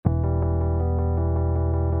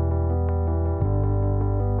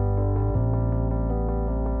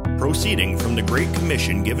Proceeding from the Great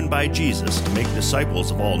Commission given by Jesus to make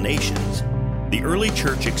disciples of all nations, the early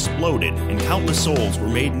church exploded and countless souls were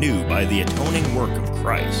made new by the atoning work of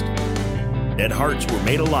Christ. Dead hearts were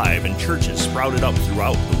made alive and churches sprouted up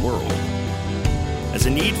throughout the world. As a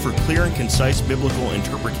need for clear and concise biblical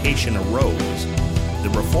interpretation arose,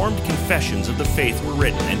 the Reformed confessions of the faith were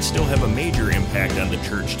written and still have a major impact on the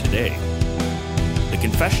church today. The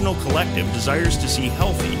Confessional Collective desires to see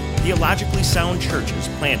healthy, theologically sound churches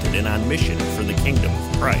planted and on mission for the kingdom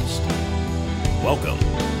of Christ. Welcome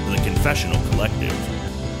to the Confessional Collective.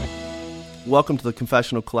 Welcome to the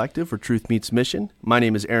Confessional Collective, where truth meets mission. My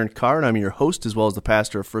name is Aaron Carr, and I'm your host as well as the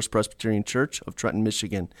pastor of First Presbyterian Church of Trenton,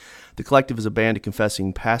 Michigan. The Collective is a band of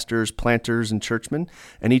confessing pastors, planters, and churchmen,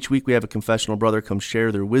 and each week we have a confessional brother come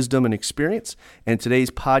share their wisdom and experience. And today's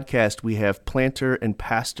podcast, we have planter and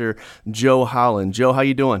pastor Joe Holland. Joe, how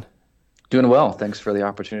you doing? Doing well. Thanks for the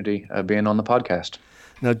opportunity of being on the podcast.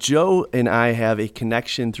 Now, Joe and I have a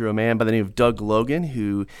connection through a man by the name of Doug Logan,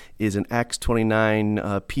 who is an Acts 29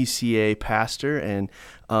 PCA pastor, and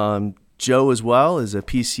Joe as well is a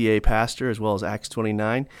PCA pastor as well as Acts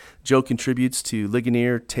 29. Joe contributes to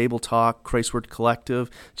Ligonier, Table Talk, Christword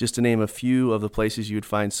Collective, just to name a few of the places you would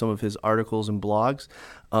find some of his articles and blogs.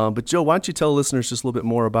 But Joe, why don't you tell listeners just a little bit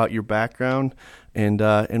more about your background and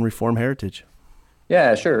Reformed heritage?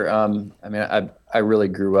 Yeah, sure. I really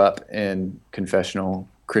grew up in confessional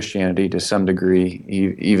Christianity to some degree,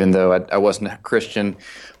 even though I wasn't a Christian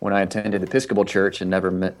when I attended Episcopal Church and never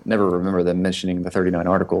remember them mentioning the 39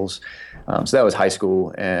 Articles. So that was high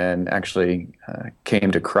school, and actually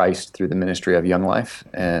came to Christ through the ministry of Young Life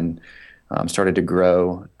and started to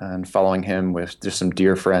grow and following him with just some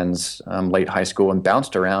dear friends late high school, and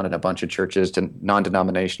bounced around in a bunch of churches, to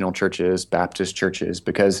non-denominational churches, Baptist churches,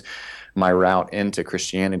 because my route into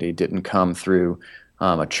Christianity didn't come through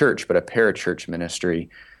a church, but a parachurch ministry.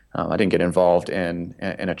 I didn't get involved in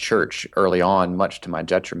a church early on, much to my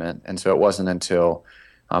detriment. And so it wasn't until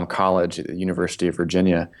college at the University of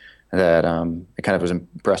Virginia that it kind of was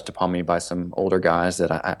impressed upon me by some older guys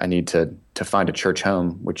that I need to find a church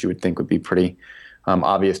home, which you would think would be pretty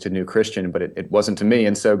obvious to new Christian, but it wasn't to me.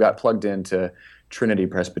 And so got plugged into Trinity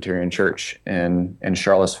Presbyterian Church in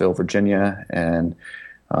Charlottesville, Virginia, and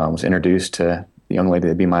was introduced to the young lady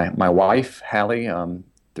to be my wife, Hallie,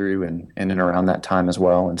 through and around that time as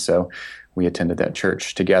well. And so we attended that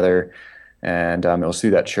church together. And it was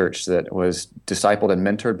through that church that was discipled and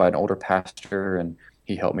mentored by an older pastor, and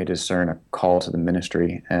he helped me discern a call to the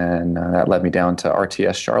ministry. And that led me down to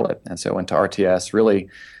RTS Charlotte. And so I went to RTS really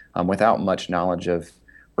without much knowledge of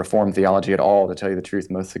Reformed theology at all. To tell you the truth,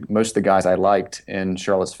 most of the guys I liked in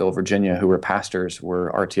Charlottesville, Virginia, who were pastors,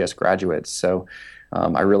 were RTS graduates. So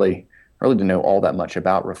I really didn't know all that much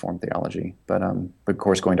about Reformed theology, but of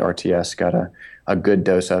course going to RTS got a good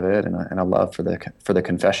dose of it and a love for the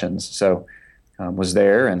confessions. So was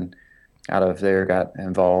there, and out of there got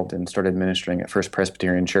involved and started ministering at First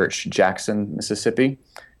Presbyterian Church, Jackson, Mississippi,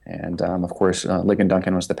 and of course Ligon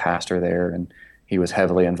Duncan was the pastor there, and he was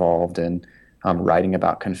heavily involved in writing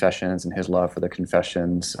about confessions and his love for the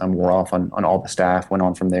confessions. Wore off on all the staff, went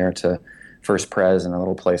on from there to First Pres in a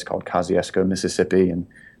little place called Kosciuszko, Mississippi, and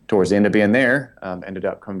towards the end of being there, ended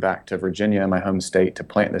up coming back to Virginia, my home state, to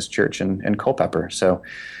plant this church in Culpeper. So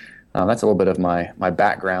that's a little bit of my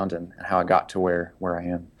background and how I got to where I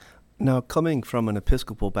am. Now, coming from an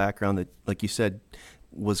Episcopal background that, like you said,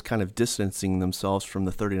 was kind of distancing themselves from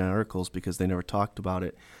the 39 Articles because they never talked about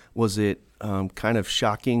it, was it kind of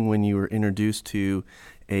shocking when you were introduced to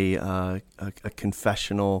a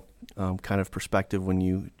confessional kind of perspective when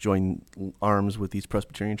you joined arms with these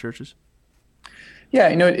Presbyterian churches? Yeah,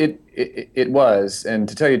 it was. And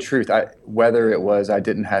to tell you the truth, whether it was I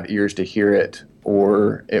didn't have ears to hear it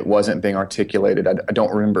or it wasn't being articulated, I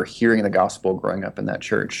don't remember hearing the gospel growing up in that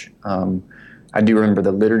church. I do remember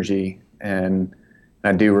the liturgy, and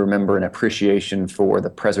I do remember an appreciation for the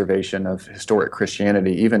preservation of historic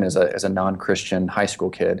Christianity, even as a non-Christian high school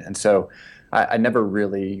kid. And so I never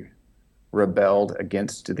really rebelled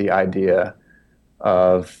against the idea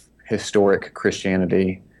of historic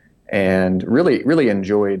Christianity, and really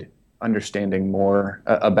enjoyed understanding more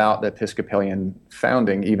about the Episcopalian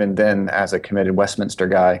founding, even then as a committed Westminster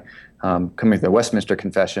guy, coming to the Westminster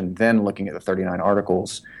Confession, then looking at the 39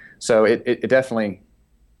 Articles. So it definitely,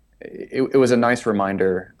 it was a nice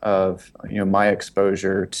reminder of my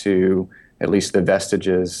exposure to at least the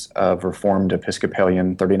vestiges of Reformed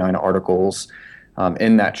Episcopalian 39 Articles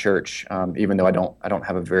in that church, even though I don't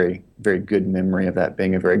have a very, very good memory of that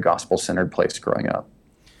being a very gospel-centered place growing up.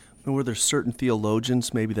 And were there certain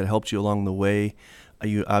theologians maybe that helped you along the way?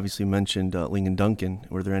 You obviously mentioned Ligon Duncan.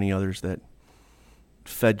 Were there any others that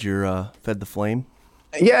fed the flame?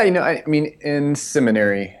 Yeah, I mean, in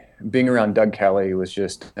seminary, being around Doug Kelly was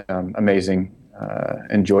just amazing.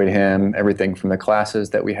 Enjoyed him, everything from the classes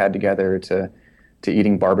that we had together to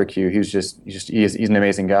eating barbecue. He's an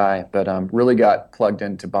amazing guy. But really got plugged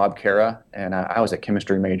into Bob Cara, and I was a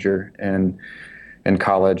chemistry major in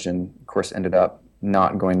college, and of course ended up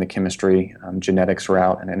not going the chemistry genetics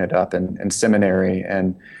route, and ended up in seminary.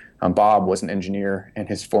 And Bob was an engineer in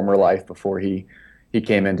his former life before he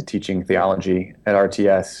came into teaching theology at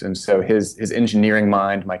RTS, and so his engineering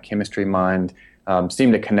mind, my chemistry mind,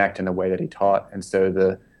 seemed to connect in the way that he taught. And so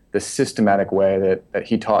the systematic way that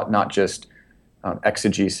he taught, not just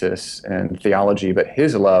exegesis and theology, but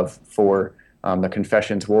his love for the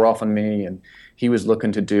confessions wore off on me. And he was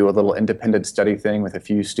looking to do a little independent study thing with a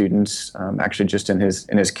few students, actually just in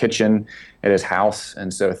his kitchen at his house.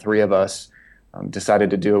 And so three of us decided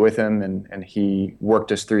to do it with him, and he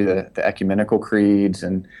worked us through the ecumenical creeds,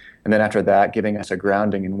 and then after that, giving us a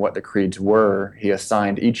grounding in what the creeds were, he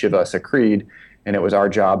assigned each of us a creed, and it was our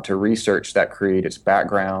job to research that creed, its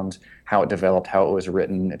background, how it developed, how it was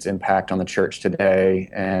written, its impact on the church today,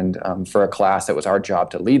 and for a class, it was our job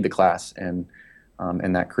to lead the class in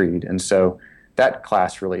that creed. And so that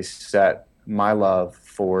class really set my love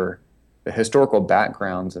for the historical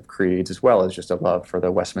backgrounds of creeds, as well as just a love for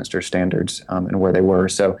the Westminster standards and where they were.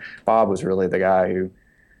 So Bob was really the guy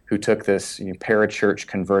who took this parachurch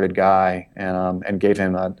converted guy and gave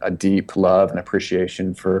him a deep love and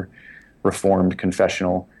appreciation for Reformed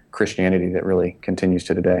confessional Christianity that really continues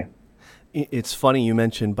to today. It's funny you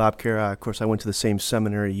mentioned Bob Cara. Of course, I went to the same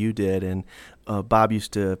seminary you did, and Bob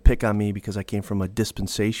used to pick on me because I came from a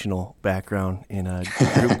dispensational background in a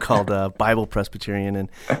group called Bible Presbyterian, and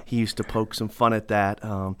he used to poke some fun at that.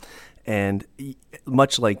 And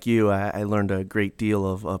much like you, I learned a great deal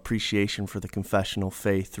of appreciation for the confessional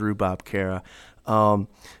faith through Bob Cara.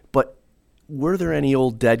 But were there any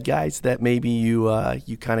old dead guys that maybe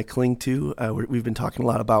you kind of cling to? We've been talking a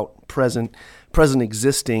lot about present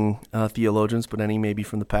existing theologians, but any maybe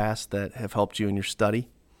from the past that have helped you in your study?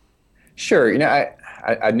 Sure.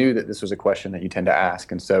 I knew that this was a question that you tend to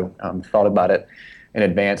ask, and so thought about it in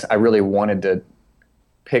advance. I really wanted to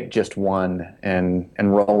pick just one and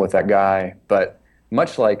roll with that guy, but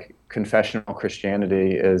much like confessional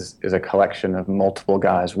Christianity is a collection of multiple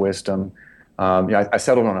guys' wisdom. I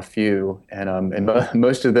settled on a few, and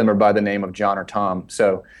most of them are by the name of John or Tom.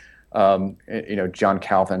 So, John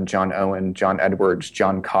Calvin, John Owen, John Edwards,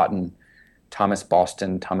 John Cotton, Thomas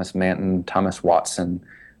Boston, Thomas Manton, Thomas Watson,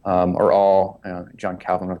 are all John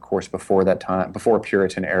Calvin, of course, before that time, before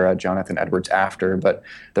Puritan era, Jonathan Edwards after, but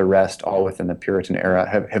the rest all within the Puritan era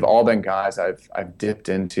have all been guys I've dipped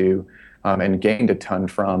into and gained a ton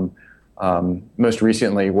from. Most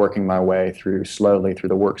recently, working my way slowly through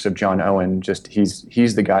the works of John Owen. Just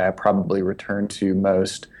he's the guy I probably return to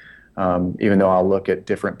most, even though I'll look at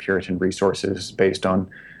different Puritan resources based on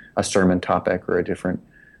a sermon topic or a different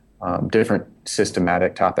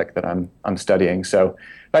systematic topic that I'm studying. So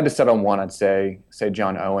if I had to settle on one, I'd say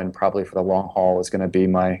John Owen probably for the long haul is going to be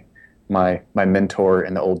my mentor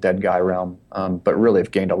in the old dead guy realm, but really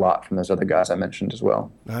have gained a lot from those other guys I mentioned as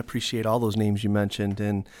well. I appreciate all those names you mentioned,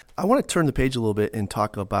 and I want to turn the page a little bit and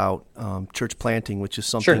talk about church planting, which is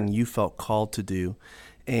something you felt called to do.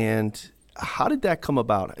 And how did that come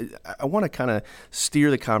about? I want to kind of steer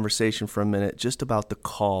the conversation for a minute just about the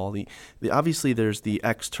call. Obviously, there's the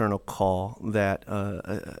external call that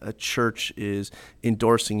a church is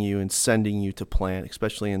endorsing you and sending you to plant,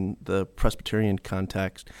 especially in the Presbyterian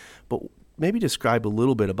context. But maybe describe a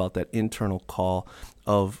little bit about that internal call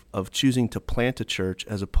of choosing to plant a church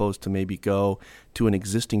as opposed to maybe go to an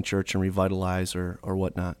existing church and revitalize or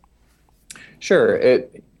whatnot. Sure.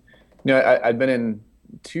 I'd been in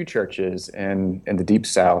two churches in the Deep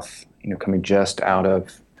South, coming just out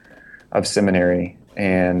of seminary,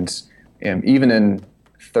 and even in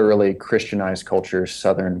thoroughly Christianized cultures,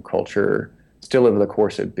 Southern culture, still over the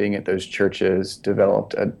course of being at those churches,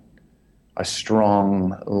 developed a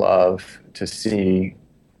strong love to see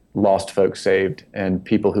lost folks saved and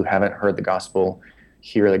people who haven't heard the gospel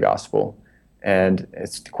hear the gospel. And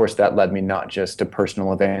of course, that led me not just to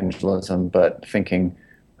personal evangelism, but thinking,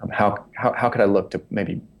 how could I look to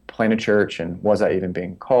maybe plant a church, and was I even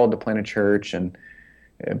being called to plant a church? And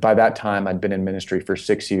by that time, I'd been in ministry for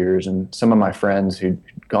 6 years, and some of my friends who'd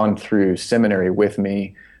gone through seminary with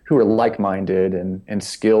me, who were like-minded and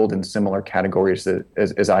skilled in similar categories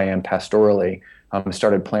as I am pastorally,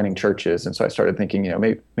 started planting churches. And so I started thinking,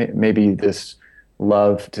 maybe this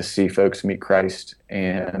love to see folks meet Christ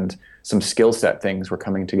and some skill set things were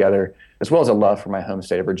coming together, as well as a love for my home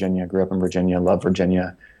state of Virginia. I grew up in Virginia, love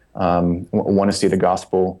Virginia. want to see the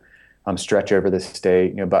gospel stretch over the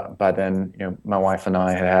state. But by then, my wife and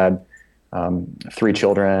I had 3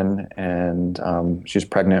 children, and she was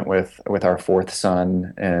pregnant with our 4th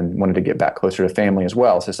son, and wanted to get back closer to family as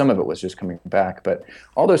well. So some of it was just coming back, but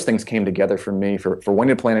all those things came together for me for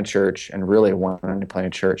wanting to plant a church, and really wanting to plant a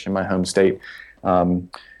church in my home state.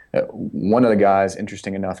 One of the guys,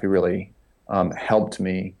 interesting enough, who really helped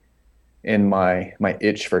me in my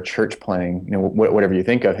itch for church planning, whatever you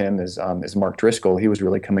think of him, is Mark Driscoll. He was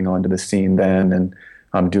really coming onto the scene then,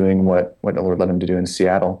 and doing what the Lord led him to do in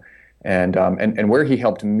Seattle. And where he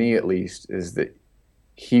helped me, at least, is that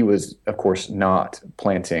he was, of course, not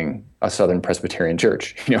planting a Southern Presbyterian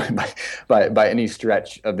church, by any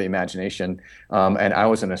stretch of the imagination. And I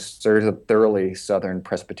was in a thoroughly Southern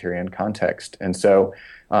Presbyterian context, and so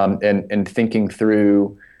and thinking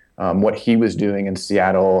through what he was doing in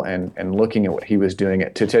Seattle, and looking at what he was doing,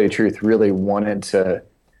 to tell you the truth, really wanted to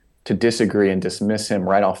disagree and dismiss him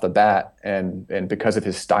right off the bat, and because of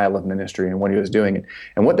his style of ministry and what he was doing.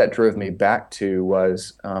 And what that drove me back to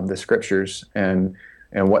was the scriptures, and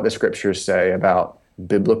what the scriptures say about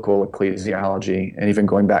biblical ecclesiology, and even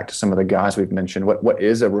going back to some of the guys we've mentioned, what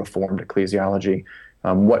is a reformed ecclesiology?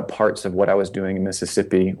 What parts of what I was doing in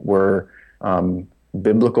Mississippi were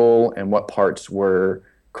biblical, and what parts were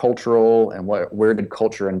cultural, and where did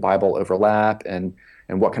culture and Bible overlap, and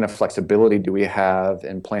what kind of flexibility do we have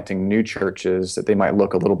in planting new churches that they might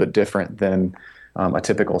look a little bit different than a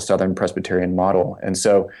typical Southern Presbyterian model. And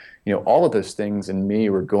so, all of those things in me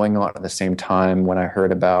were going on at the same time when I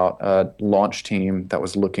heard about a launch team that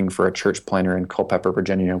was looking for a church planter in Culpeper,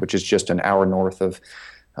 Virginia, which is just an hour north of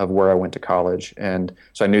where I went to college. And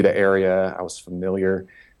so I knew the area. I was familiar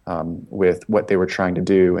with what they were trying to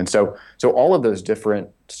do. And so all of those different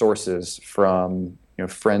sources, from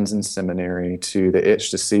friends in seminary, to the itch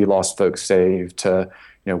to see lost folks saved, to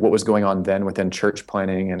what was going on then within church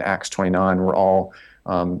planning and Acts 29, were all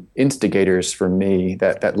instigators for me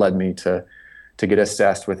that led me to get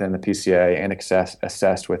assessed within the PCA, and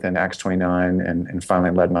assessed within Acts 29, and finally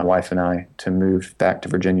led my wife and I to move back to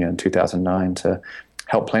Virginia in 2009 to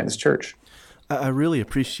help plant this church. I really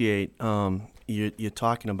appreciate you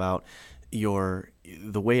talking about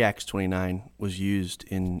the way Acts 29 was used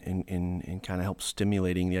in kind of help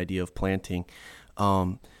stimulating the idea of planting,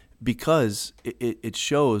 because it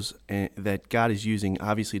shows that God is using,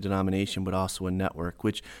 obviously, denomination, but also a network,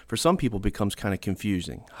 which for some people becomes kind of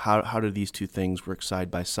confusing. How do these two things work side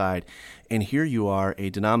by side? And here you are, a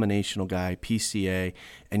denominational guy, PCA,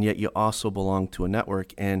 and yet you also belong to a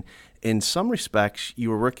network. And in some respects, you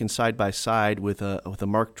were working side by side with a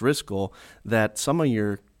Mark Driscoll that some of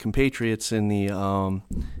your compatriots in the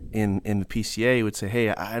PCA would say, "Hey,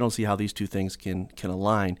 I don't see how these two things can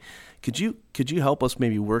align." Could you help us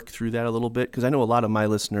maybe work through that a little bit? Because I know a lot of my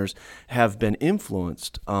listeners have been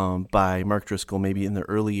influenced by Mark Driscoll, maybe in the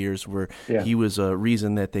early years, where he was a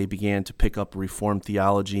reason that they began to pick up Reformed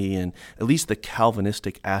theology and at least the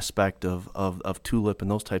Calvinistic aspect of Tulip and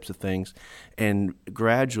those types of things. And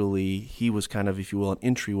gradually, he was kind of, if you will, an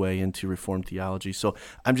entryway into Reformed theology. So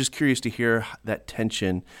I'm just curious to hear that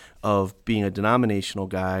tension of being a denominational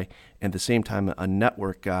guy and at the same time a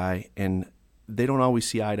network guy, and they don't always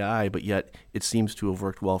see eye to eye, but yet it seems to have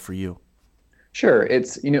worked well for you. Sure.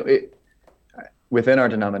 It's, within our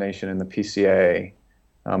denomination in the PCA,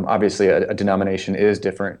 obviously a denomination is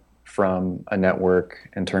different from a network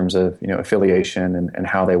in terms of, affiliation and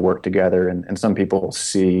how they work together. And some people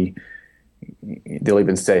they'll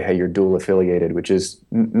even say, "Hey, you're dual affiliated," which is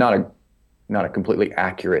not a completely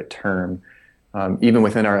accurate term. Even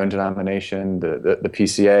within our own denomination, the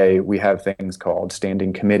PCA, we have things called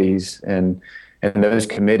standing committees, and those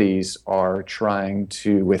committees are trying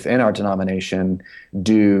to, within our denomination,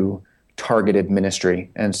 do targeted ministry.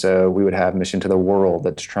 And so we would have Mission to the World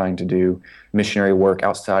that's trying to do missionary work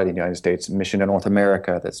outside of the United States, Mission to North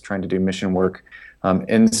America that's trying to do mission work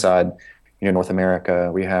inside North America.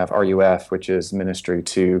 We have RUF, which is ministry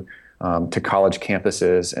to college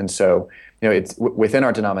campuses. And so it's within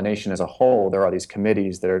our denomination as a whole, there are these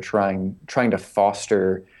committees that are trying to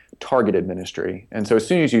foster targeted ministry. And so as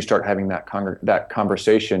soon as you start having that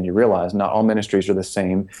conversation, you realize not all ministries are the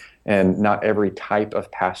same, and not every type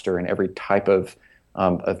of pastor and every type of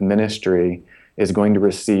ministry is going to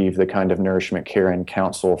receive the kind of nourishment, care, and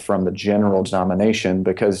counsel from the general denomination,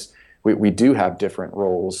 because we do have different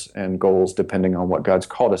roles and goals depending on what God's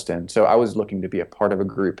called us in. So I was looking to be a part of a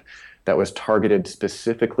group that was targeted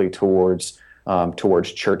specifically towards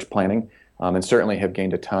church planning, and certainly have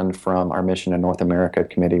gained a ton from our Mission in North America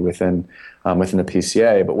committee within the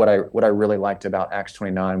PCA. But what I really liked about Acts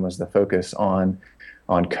 29 was the focus on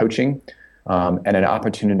coaching, and an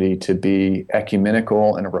opportunity to be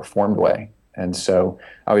ecumenical in a reformed way. And so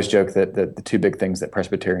I always joke that the two big things that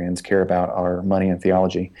Presbyterians care about are money and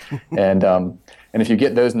theology. And if you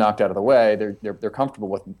get those knocked out of the way, they're comfortable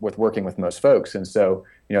with working with most folks. And so,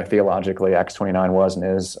 theologically, Acts 29 was and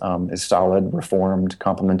is solid, reformed,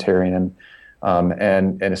 complementarian,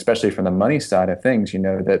 and especially from the money side of things,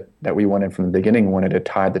 that we wanted from the beginning, wanted to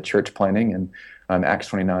tie the church planting, and Acts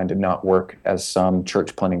 29 did not work as some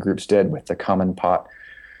church planting groups did with the common pot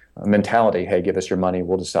mentality. Hey, give us your money,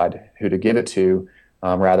 we'll decide who to give it to.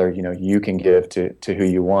 Rather, you can give to who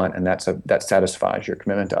you want, and that satisfies your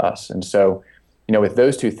commitment to us. And so, with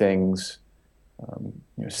those two things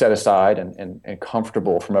set aside and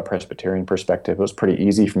comfortable from a Presbyterian perspective, it was pretty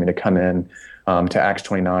easy for me to come in to Acts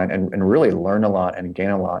 29 and really learn a lot and gain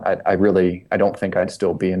a lot. I don't think I'd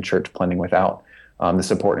still be in church planting without the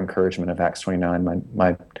support and encouragement of Acts 29.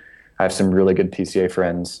 I have some really good PCA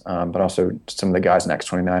friends, but also some of the guys in Acts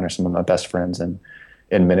 29 are some of my best friends in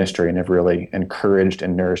ministry, and have really encouraged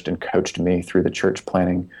and nourished and coached me through the church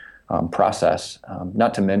planting process.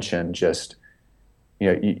 Not to mention just,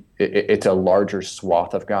 it's a larger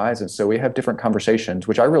swath of guys, and so we have different conversations,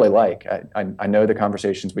 which I really like. I know the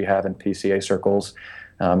conversations we have in PCA circles,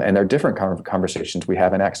 and they're different conversations we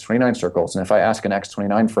have in Acts 29 circles. And if I ask an Acts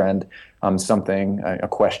 29 friend a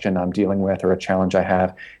question I'm dealing with or a challenge I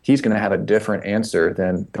have, he's going to have a different answer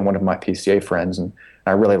than one of my PCA friends. And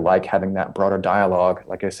I really like having that broader dialogue,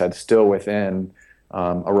 like I said, still within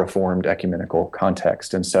a reformed ecumenical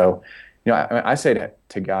context. And so, I say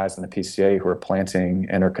to guys in the PCA who are planting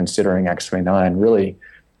and are considering Acts 29, really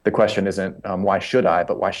the question isn't why should I,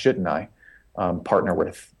 but why shouldn't I partner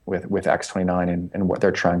with Acts 29 and what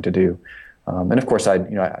they're trying to do. And of course, I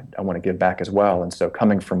want to give back as well. And so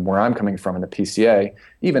coming from where I'm coming from in the PCA,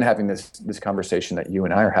 even having this conversation that you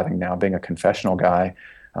and I are having now, being a confessional guy,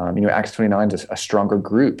 Acts 29 is a stronger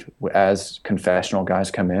group as confessional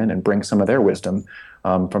guys come in and bring some of their wisdom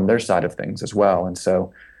from their side of things as well. And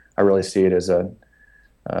so I really see it as a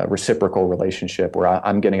reciprocal relationship where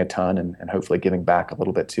I'm getting a ton and hopefully giving back a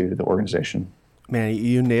little bit to the organization. Man,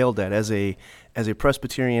 you nailed that. As a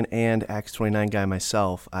Presbyterian and Acts 29 guy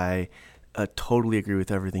myself, I totally agree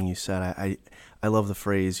with everything you said. I love the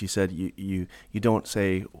phrase you said. You don't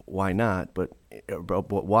say why not, but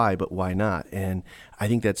why not? And I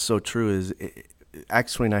think that's so true.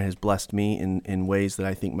 Acts 29 has blessed me in ways that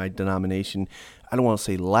I think my denomination, I don't want to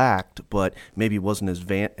say lacked, but maybe wasn't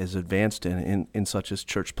as advanced in such as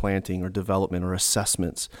church planting or development or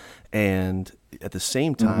assessments. And at the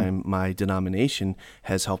same time, my denomination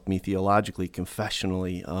has helped me theologically,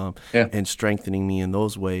 confessionally, and strengthening me in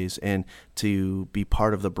those ways. And to be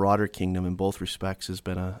part of the broader kingdom in both respects has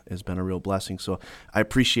been a real blessing. So I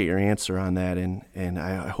appreciate your answer on that, and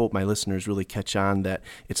I hope my listeners really catch on that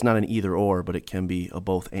it's not an either or, but it can be a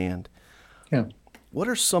both and. Yeah. What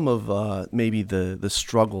are some of maybe the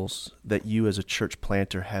struggles that you as a church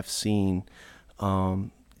planter have seen,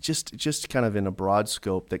 just kind of in a broad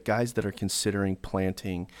scope, that guys that are considering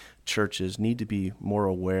planting churches need to be more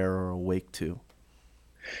aware or awake to?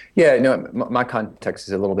 Yeah, my context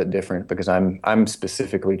is a little bit different because I'm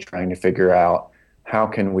specifically trying to figure out how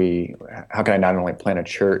can I not only plant a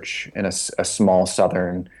church in a small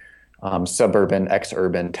southern, suburban,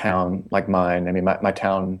 ex-urban town like mine. I mean, my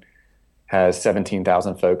town has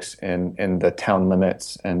 17,000 folks in the town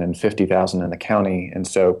limits and then 50,000 in the county. And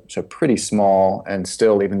so pretty small, and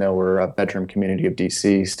still, even though we're a bedroom community of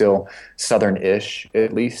DC, still southern-ish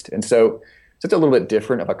at least. And so it's a little bit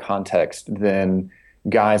different of a context than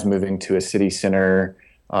guys moving to a city center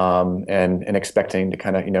and expecting to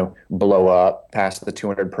kind of, blow up past the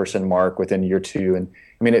 200 person mark within year two. And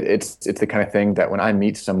I mean, it's the kind of thing that when I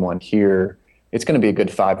meet someone here, it's going to be a good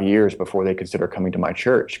 5 years before they consider coming to my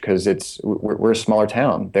church, because we're a smaller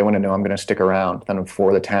town. They want to know I'm going to stick around, that I'm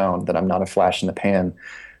for the town, that I'm not a flash in the pan,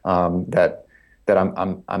 that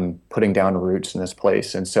I'm putting down roots in this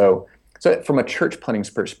place. And so from a church planting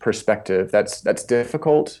perspective, that's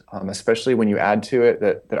difficult, especially when you add to it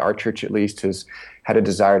that our church at least has had a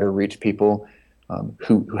desire to reach people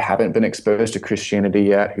who haven't been exposed to Christianity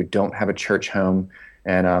yet, who don't have a church home,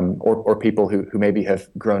 and or people who maybe have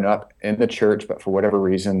grown up in the church but for whatever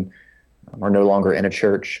reason are no longer in a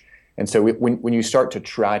church. And so when you start to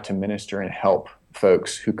try to minister and help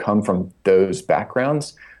folks who come from those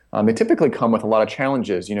backgrounds, they typically come with a lot of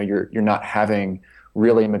challenges. You're not having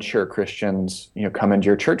really mature Christians come into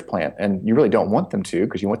your church plant, and you really don't want them to,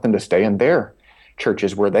 because you want them to stay in their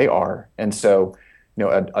churches where they are. And so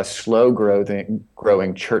a slow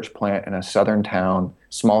growing church plant in a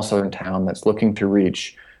small southern town that's looking to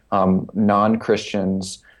reach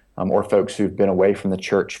non-Christians or folks who've been away from the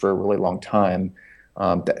church for a really long time.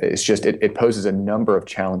 It poses a number of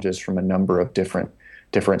challenges from a number of different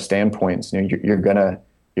standpoints. You're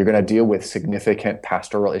gonna deal with significant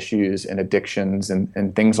pastoral issues and addictions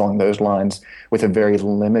and things along those lines with a very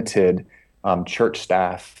limited church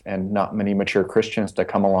staff and not many mature Christians to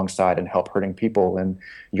come alongside and help hurting people. And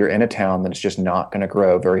you're in a town that's just not going to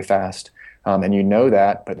grow very fast. And you know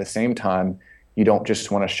that, but at the same time, you don't just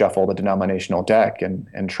want to shuffle the denominational deck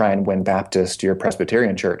and try and win Baptists to your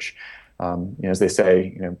Presbyterian church. As they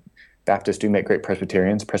say, Baptists do make great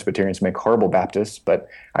Presbyterians. Presbyterians make horrible Baptists, but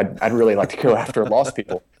I'd really like to go after lost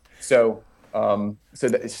people. So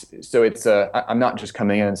it's I'm not just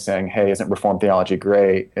coming in and saying, hey, isn't Reformed theology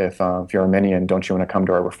great? If you're Arminian, don't you want to come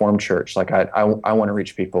to our Reformed church? Like I want to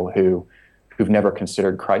reach people who've never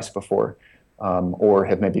considered Christ before, or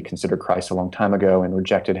have maybe considered Christ a long time ago and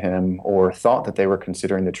rejected him, or thought that they were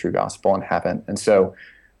considering the true gospel and haven't. And so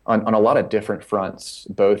on a lot of different fronts,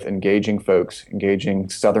 both engaging folks, engaging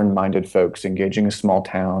Southern-minded folks, engaging a small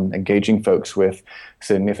town, engaging folks with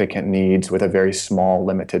significant needs with a very small,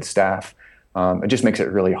 limited staff. It just makes it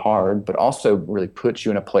really hard, but also really puts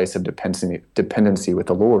you in a place of dependency with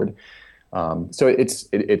the Lord. So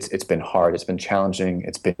it's been hard. It's been challenging.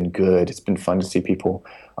 It's been good. It's been fun to see people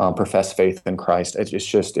profess faith in Christ.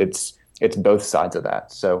 It's both sides of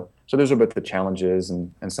that. So those are both the challenges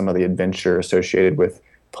and some of the adventure associated with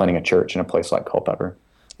planting a church in a place like Culpeper.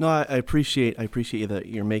 No, I appreciate that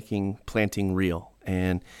you're making planting real.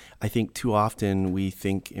 And I think too often we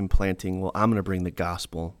think in planting, well, I'm going to bring the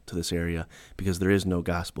gospel to this area because there is no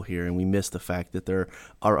gospel here. And we miss the fact that there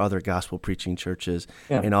are other gospel preaching churches.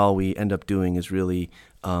 Yeah. And all we end up doing is really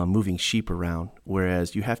moving sheep around.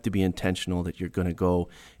 Whereas you have to be intentional that you're going to go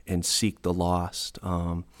and seek the lost.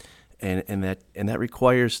 And that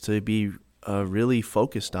requires to be really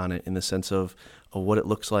focused on it in the sense of what it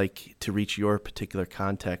looks like to reach your particular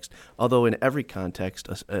context. Although in every context,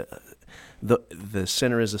 the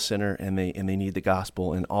sinner is a sinner, and they need the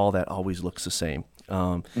gospel, and all that always looks the same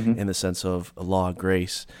in the sense of law,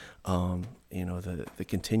 grace, the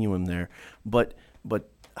continuum there. But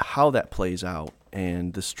how that plays out,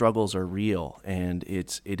 and the struggles are real, and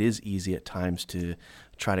it is easy at times to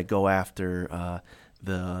try to go after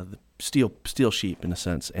the steal sheep in a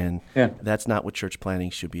sense, and that's not what church planting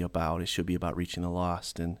should be about. It should be about reaching the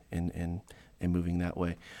lost and moving that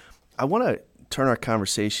way. I want to turn our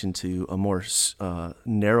conversation to a more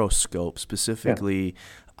narrow scope, specifically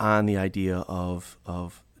on the idea of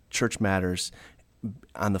church matters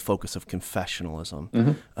on the focus of confessionalism.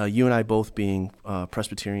 Mm-hmm. You and I both being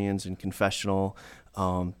Presbyterians and confessional,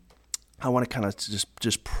 I want to kind of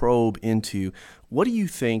just probe into, what do you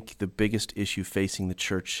think the biggest issue facing the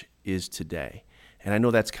church is today? And I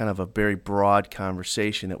know that's kind of a very broad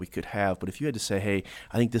conversation that we could have, but if you had to say, hey,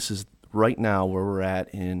 I think this is right now where we're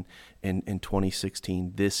at in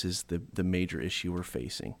 2016, this is the major issue we're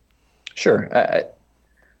facing. Sure.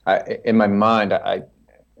 I in my mind, I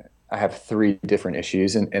have three different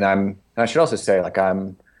issues, and I should also say,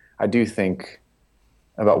 I do think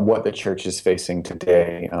about what the church is facing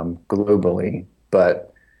today globally,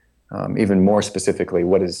 but even more specifically,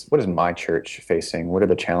 what is my church facing? What are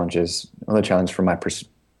the challenges? What are the challenges for my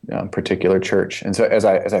particular church? And so as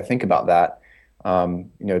I think about that,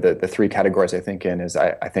 the three categories I think in is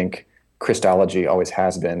I think Christology always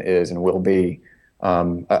has been, is, and will be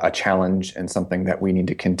a challenge, and something that we need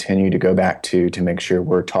to continue to go back to make sure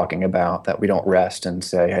we're talking about, that we don't rest and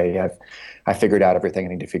say, hey, I figured out everything I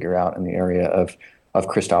need to figure out in the area of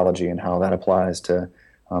Christology and how that applies to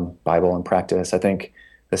Bible and practice. I think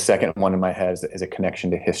the second one in my head is a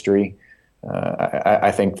connection to history.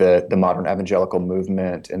 I think the modern evangelical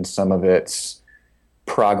movement and some of its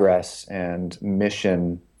progress and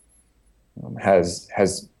mission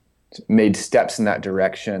has made steps in that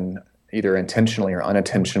direction, either intentionally or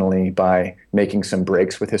unintentionally, by making some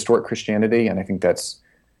breaks with historic Christianity. And I think it's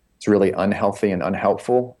really unhealthy and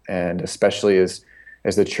unhelpful. And especially as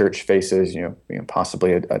the church faces,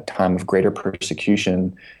 possibly a time of greater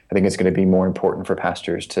persecution, I think it's going to be more important for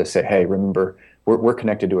pastors to say, hey, remember, we're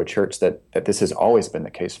connected to a church that this has always been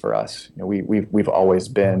the case for us. We've always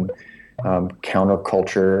been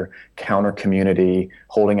counterculture, counter community,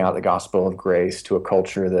 holding out the gospel of grace to a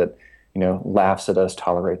culture that laughs at us,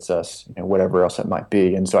 tolerates us, whatever else it might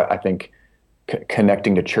be. And so I think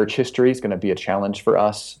connecting to church history is going to be a challenge for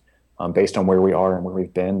us, based on where we are and where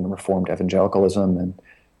we've been in Reformed evangelicalism.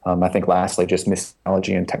 And I think lastly, just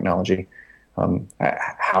missiology and technology.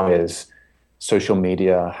 How is social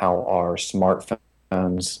media, how are smartphones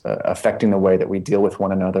affecting the way that we deal with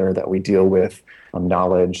one another, that we deal with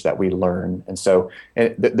knowledge, that we learn. And so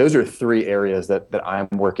those are three areas that I'm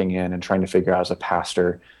working in and trying to figure out as a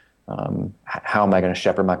pastor. How am I going to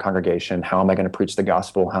shepherd my congregation? How am I going to preach the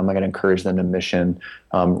gospel? How am I going to encourage them to mission?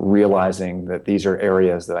 Realizing that these are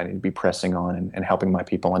areas that I need to be pressing on and helping my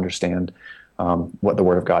people understand what the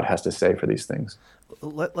Word of God has to say for these things.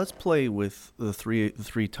 Let's play with the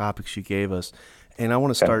three topics you gave us, and I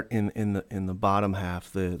want to start in the bottom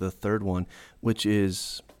half, the third one, which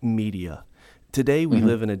is media. Today we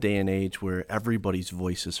live in a day and age where everybody's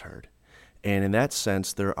voice is heard, and in that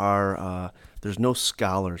sense, there's no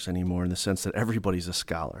scholars anymore in the sense that everybody's a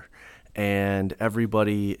scholar, and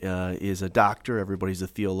everybody is a doctor, everybody's a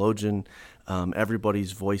theologian,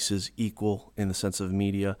 everybody's voice is equal in the sense of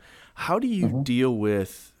media. How do you deal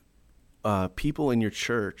with people in your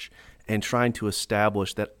church and trying to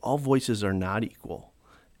establish that all voices are not equal,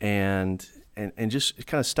 and just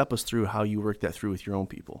kind of step us through how you work that through with your own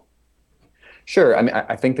people? Sure. I mean,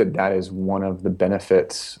 I think that is one of the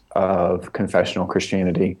benefits of confessional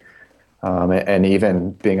Christianity, and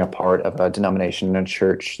even being a part of a denomination in a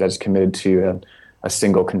church that is committed to a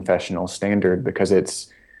single confessional standard, because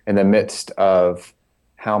it's in the midst of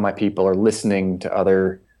how my people are listening to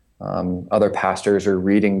other pastors or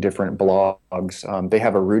reading different blogs. They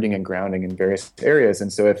have a rooting and grounding in various areas.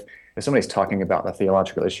 And so if somebody's talking about the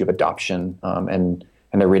theological issue of adoption, and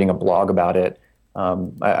they're reading a blog about it,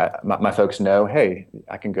 my folks know, hey,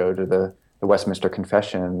 I can go to the Westminster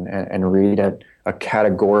Confession and read a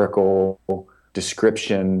categorical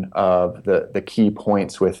description of the key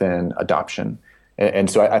points within adoption.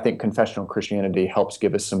 And so I think confessional Christianity helps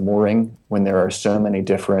give us some mooring when there are so many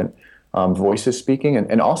different voices speaking,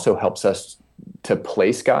 and also helps us to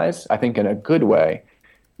place guys, I think, in a good way.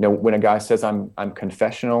 You know, when a guy says I'm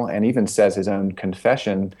confessional and even says his own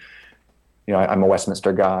confession, you know, I'm a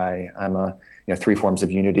Westminster guy, I'm a Three Forms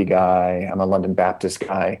of Unity guy, I'm a London Baptist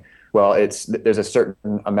guy. Well, there's a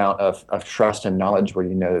certain amount of trust and knowledge where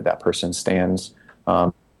you know that person stands,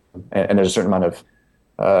 and there's a certain amount of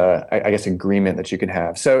I guess agreement that you can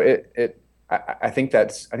have. So I think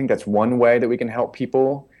that's one way that we can help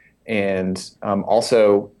people, and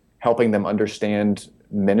also helping them understand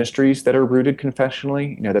ministries that are rooted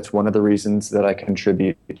confessionally. You know, that's one of the reasons that I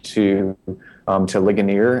contribute to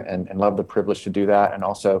Ligonier and love the privilege to do that, and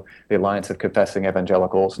also the Alliance of Confessing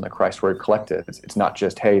Evangelicals and the Christ Word Collective. It's not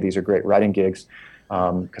just, hey, these are great writing gigs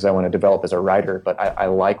because I want to develop as a writer, but I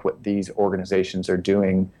like what these organizations are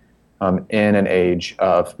doing in an age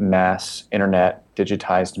of mass internet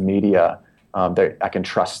digitized media. I can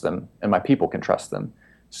trust them, and my people can trust them.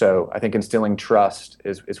 So I think instilling trust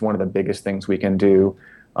is one of the biggest things we can do,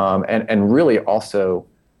 and really also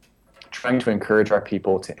trying to encourage our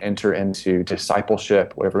people to enter into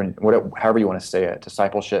discipleship, however you want to say it,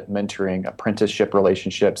 discipleship, mentoring, apprenticeship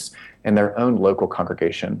relationships in their own local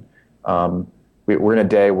congregation. We're in a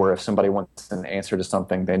day where if somebody wants an answer to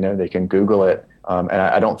something, they know they can Google it, and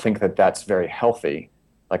I don't think that that's very healthy.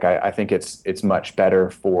 Like I think it's much better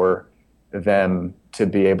for them to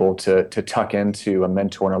be able to tuck into a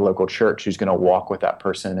mentor in a local church who's going to walk with that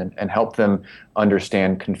person and help them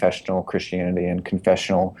understand confessional Christianity and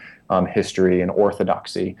confessional history and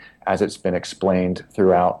orthodoxy as it's been explained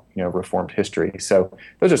throughout Reformed history. So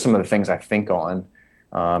those are some of the things I think on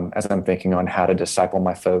as I'm thinking on how to disciple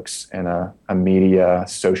my folks in a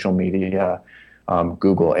social media,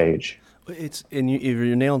 Google age.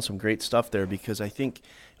 You're nailing some great stuff there, because I think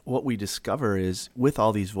what we discover is with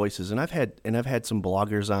all these voices, and I've had some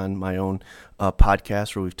bloggers on my own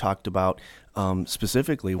podcast where we've talked about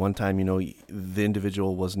specifically one time, the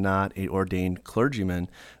individual was not an ordained clergyman,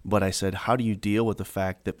 but I said, how do you deal with the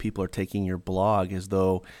fact that people are taking your blog as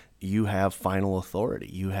though you have final authority,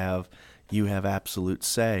 you have absolute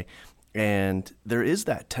say? And there is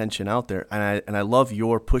that tension out there, and I love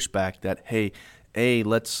your pushback that, hey,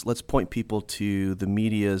 let's point people to the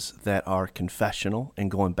medias that are confessional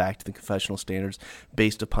and going back to the confessional standards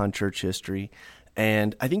based upon church history.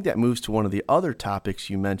 And I think that moves to one of the other topics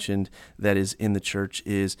you mentioned that is in the church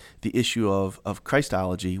is the issue of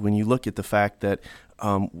Christology. When you look at the fact that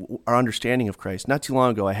our understanding of Christ, not too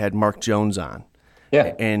long ago I had Mark Jones on,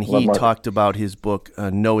 and he talked about his book,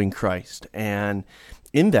 Knowing Christ. And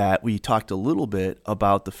in that, we talked a little bit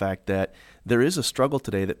about the fact that there is a struggle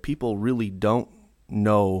today that people really don't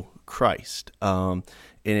know Christ. And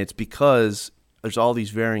it's because there's all these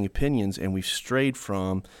varying opinions, and we've strayed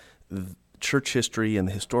from church history and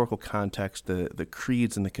the historical context, the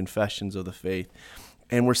creeds and the confessions of the faith.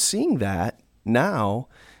 And we're seeing that now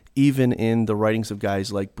even in the writings of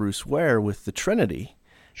guys like Bruce Ware with the Trinity.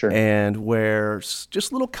 Sure. and where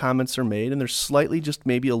just little comments are made, and they're slightly just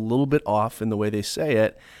maybe a little bit off in the way they say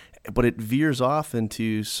it, but it veers off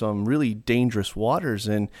into some really dangerous waters,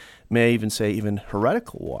 and may I even say even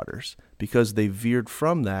heretical waters, because they veered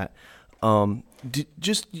from that.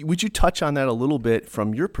 Would you touch on that a little bit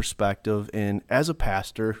from your perspective, and as a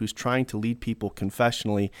pastor who's trying to lead people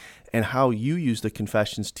confessionally, and how you use the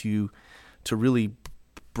confessions to really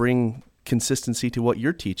bring consistency to what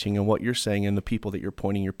you're teaching and what you're saying and the people that you're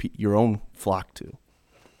pointing your own flock to?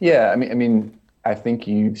 Yeah, I think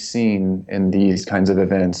you've seen in these kinds of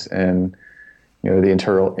events, and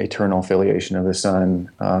the eternal filiation of the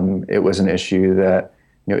Son. It was an issue that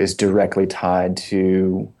is directly tied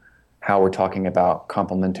to how we're talking about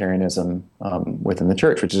complementarianism within the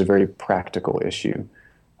church, which is a very practical issue,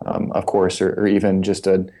 of course, or even just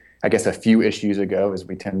a few issues ago, as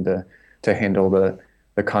we tend to handle the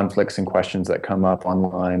conflicts and questions that come up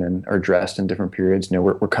online and are addressed in different periods.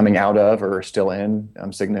 We're coming out of or still in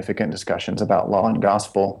significant discussions about law and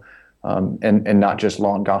gospel, and not just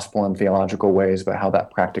law and gospel in theological ways, but how that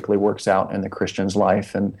practically works out in the Christian's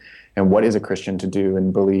life, and what is a Christian to do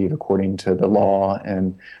and believe according to the law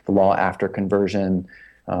and the law after conversion.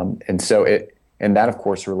 And that, of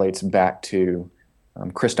course, relates back to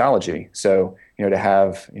Christology. So, to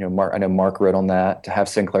have, Mark, I know Mark wrote on that, to have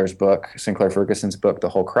Sinclair Ferguson's book, The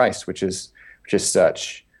Whole Christ, which is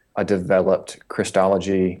such a developed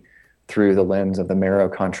Christology through the lens of the Marrow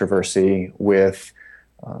controversy, with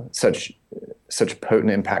such potent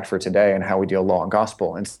impact for today and how we deal law and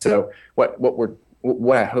gospel. And so what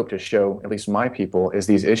I hope to show, at least my people, is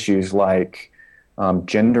these issues like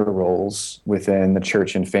gender roles within the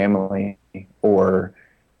church and family, or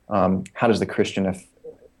how does the Christian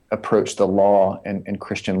approach the law and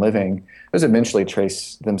Christian living. Those eventually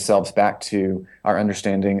trace themselves back to our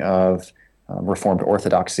understanding of Reformed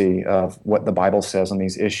orthodoxy, of what the Bible says on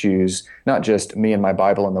these issues, not just me and my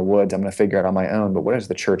Bible in the woods, I'm going to figure it out on my own, but what has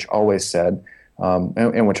the church always said,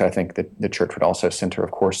 in which I think that the church would also center,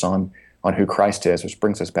 of course, on who Christ is, which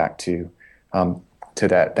brings us back to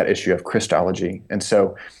that issue of Christology. And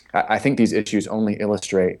so I think these issues only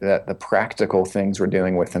illustrate that the practical things we're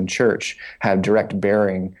dealing with in church have direct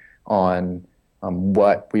bearing on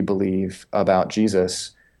what we believe about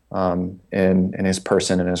Jesus, in his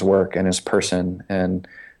person and his work and his person and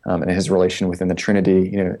his relation within the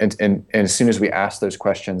Trinity. And as soon as we ask those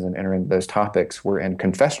questions and enter into those topics, we're in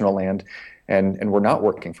confessional land, and we're not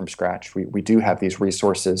working from scratch. We do have these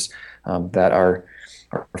resources that our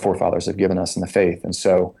forefathers have given us in the faith. And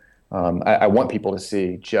so I want people to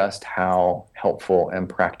see just how helpful and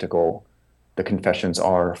practical the confessions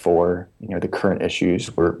are for the current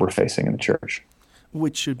issues we're facing in the church.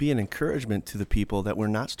 Which should be an encouragement to the people that we're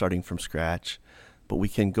not starting from scratch, but we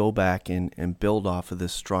can go back and build off of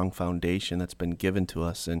this strong foundation that's been given to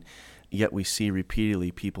us. And yet we see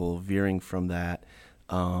repeatedly people veering from that.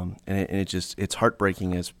 And it's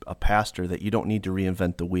heartbreaking as a pastor that you don't need to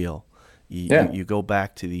reinvent the wheel. You go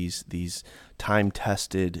back to these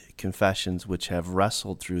time-tested confessions which have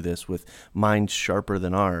wrestled through this with minds sharper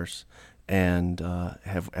than ours, and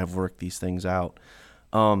have worked these things out.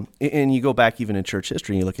 And you go back even in church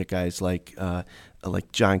history, and you look at guys like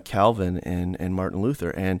John Calvin and Martin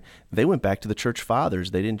Luther, and they went back to the church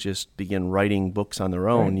fathers. They didn't just begin writing books on their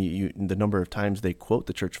own. Right. The number of times they quote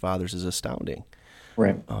the church fathers is astounding.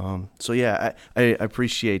 Right. So yeah, I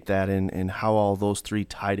appreciate that, and how all those three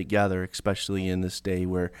tie together, especially in this day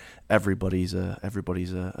where everybody's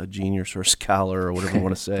a genius or a scholar or whatever you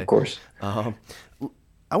want to say. Of course.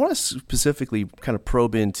 I want to specifically kind of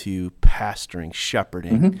probe into pastoring,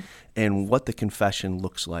 shepherding, and what the confession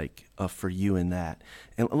looks like for you in that.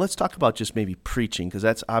 And let's talk about just maybe preaching, because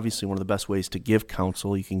that's obviously one of the best ways to give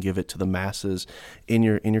counsel. You can give it to the masses in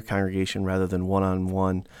your congregation rather than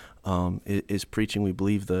one-on-one. Is preaching. We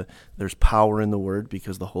believe there's power in the word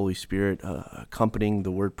because the Holy Spirit accompanying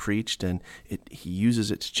the word preached, and he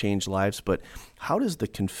uses it to change lives. But how does the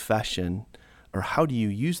confession, or how do you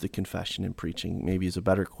use the confession in preaching, maybe is a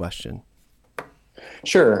better question?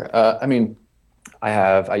 Sure. I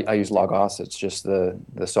use Logos. It's just the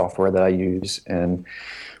software that I use. And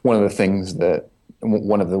one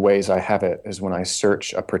of the ways I have it is when I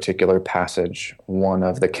search a particular passage, one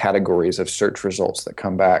of the categories of search results that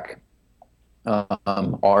come back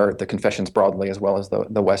are the confessions broadly, as well as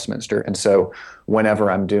the Westminster. And so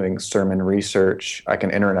whenever I'm doing sermon research, I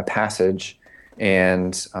can enter in a passage,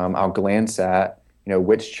 and I'll glance at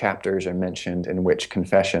which chapters are mentioned in which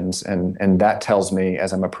confessions, and that tells me,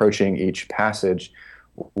 as I'm approaching each passage,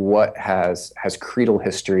 what has creedal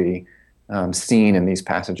history seen in these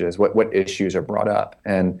passages, what issues are brought up.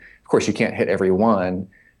 And of course you can't hit every one,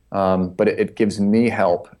 but it gives me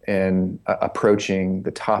help in approaching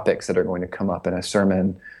the topics that are going to come up in a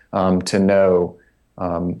sermon, to know,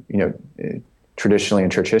 traditionally in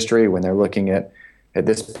church history, when they're looking at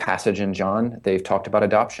this passage in John, they've talked about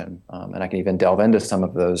adoption, and I can even delve into some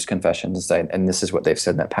of those confessions and say, and this is what they've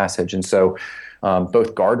said in that passage. And so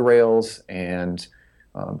both guardrails and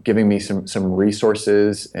giving me some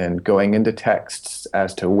resources and going into texts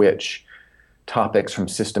as to which topics from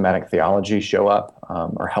systematic theology show up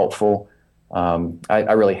are helpful.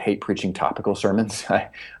 I really hate preaching topical sermons.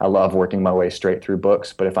 I love working my way straight through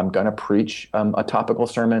books, but if I'm going to preach a topical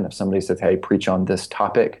sermon, if somebody says, hey, preach on this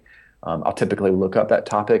topic, I'll typically look up that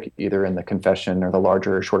topic either in the confession or the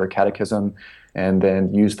larger or shorter catechism, and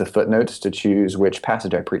then use the footnotes to choose which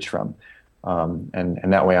passage I preach from.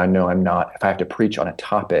 And that way I know if I have to preach on a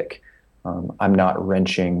topic, I'm not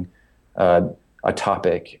wrenching a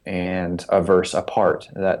topic and a verse apart.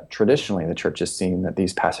 That traditionally the church has seen that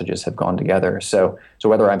these passages have gone together. So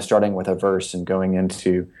whether I'm starting with a verse and going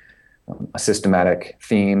into a systematic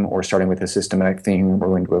theme, or starting with a systematic theme and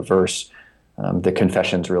going to a verse, the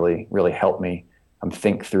confessions really help me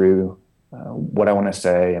think through what I want to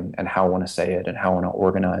say and how I want to say it and how I want to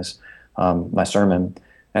organize my sermon.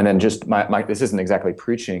 And then just this isn't exactly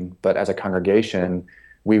preaching, but as a congregation,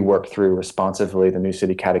 we work through responsively the New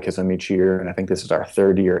City Catechism each year, and I think this is our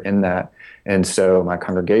third year in that. And so my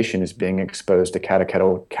congregation is being exposed to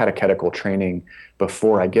catechetical training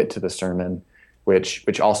before I get to the sermon,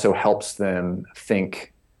 which also helps them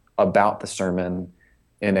think about the sermon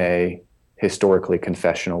in a historically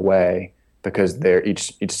confessional way, because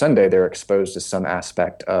each Sunday they're exposed to some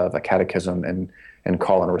aspect of a catechism and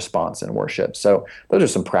call and response in worship. So those are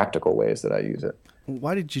some practical ways that I use it.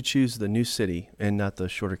 Why did you choose the New City and not the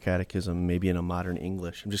shorter catechism, maybe in a modern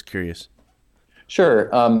English? I'm just curious. Sure.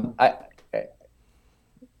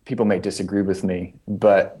 People may disagree with me,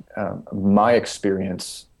 but my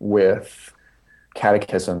experience with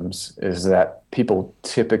catechisms is that people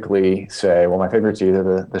typically say, well, my favorite's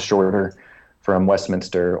either the shorter from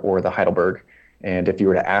Westminster or the Heidelberg. And if you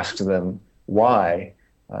were to ask them why,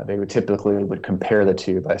 they would typically compare the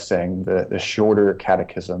two by saying the shorter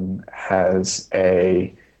catechism has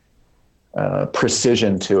a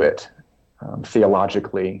precision to it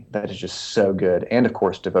theologically that is just so good, and of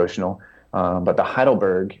course devotional. But the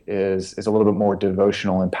Heidelberg is a little bit more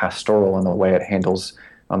devotional and pastoral in the way it handles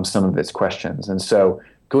some of its questions. And so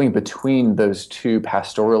going between those two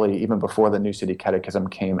pastorally, even before the New City Catechism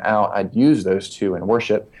came out, I'd use those two in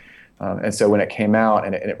worship. And so when it came out,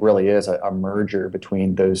 and it really is a merger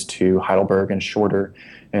between those two, Heidelberg and shorter,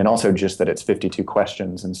 and also just that it's 52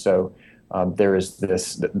 questions. And so there is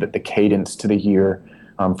the cadence to the year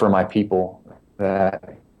for my people,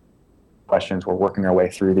 that questions, we're working our way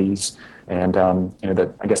through these. And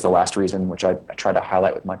I guess the last reason, which I try to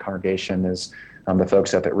highlight with my congregation, is the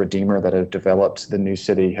folks up at Redeemer that have developed the New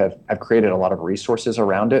City have created a lot of resources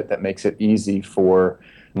around it that makes it easy for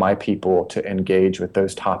my people to engage with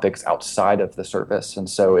those topics outside of the service. And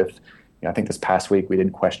so I think this past week we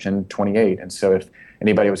did question 28. And so if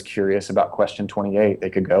anybody was curious about question 28, they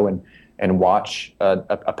could go and watch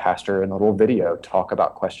a pastor in a little video talk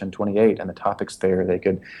about question 28 and the topics there. They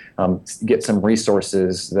could get some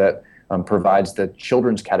resources that provides the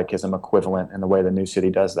children's catechism equivalent in the way the New City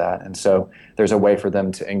does that. And so there's a way for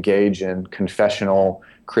them to engage in confessional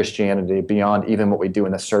Christianity beyond even what we do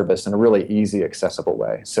in the service in a really easy, accessible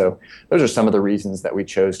way. So those are some of the reasons that we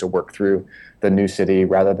chose to work through the New City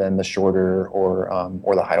rather than the shorter or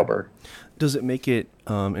the Heidelberg. Does it make it,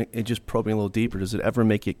 just probing a little deeper, does it ever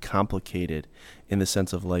make it complicated in the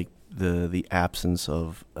sense of like the absence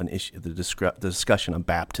of an issue, the discussion of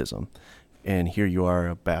baptism? And here you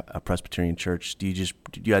are, a Presbyterian church. Do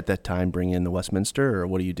you at that time bring in the Westminster, or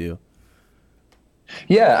what do you do?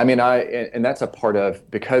 Yeah, I mean, and that's a part of,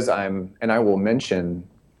 because and I will mention,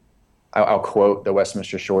 I'll quote the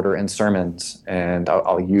Westminster Shorter in sermons, and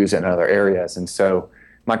I'll use it in other areas. And so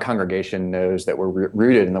my congregation knows that we're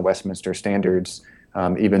rooted in the Westminster Standards,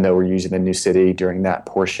 even though we're using the New City during that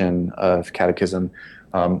portion of catechism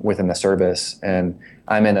within the service. And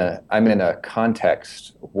I'm in a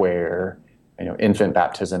context where infant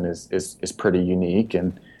baptism is pretty unique,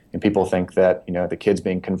 and people think that the kid's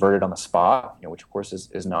being converted on the spot, which of course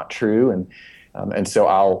is not true. And so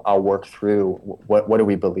I'll work through what do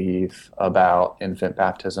we believe about infant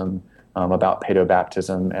baptism, about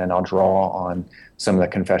paedobaptism, and I'll draw on some of the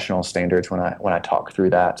confessional standards when I talk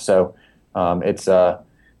through that. So it's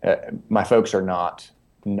my folks are not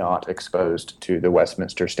exposed to the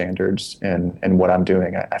Westminster Standards and what I'm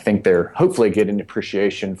doing. I think they're hopefully getting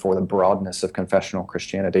appreciation for the broadness of confessional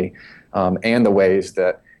Christianity and the ways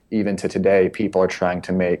that even to today, people are trying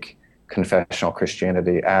to make confessional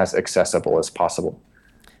Christianity as accessible as possible.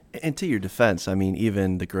 And to your defense, I mean,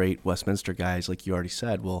 even the great Westminster guys, like you already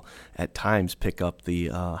said, will at times pick up the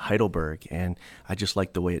Heidelberg, and I just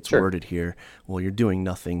like the way it's Sure. worded here. Well, you're doing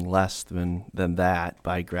nothing less than that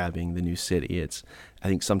by grabbing the New City. I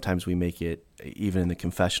think sometimes we make it, even in the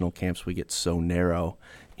confessional camps, we get so narrow,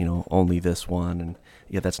 only this one, and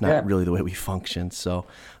that's not really the way we function. So,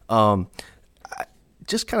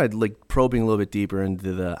 just kind of like probing a little bit deeper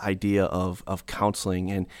into the idea of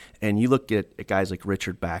counseling, and you look at guys like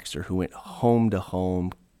Richard Baxter, who went home to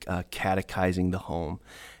home, catechizing the home.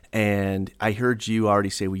 And I heard you already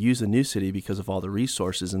say we use the New City because of all the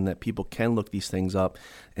resources, and that people can look these things up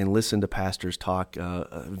and listen to pastors talk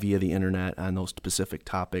via the internet on those specific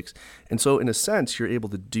topics. And so in a sense, you're able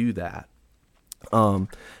to do that.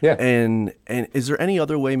 And is there any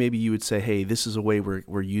other way maybe you would say, hey, this is a way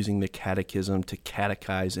we're using the catechism to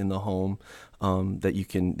catechize in the home, that you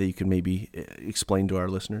can maybe explain to our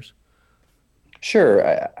listeners?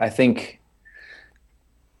 Sure. I think,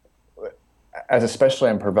 as especially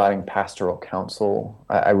I'm providing pastoral counsel,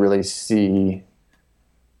 I really see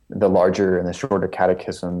the larger and the shorter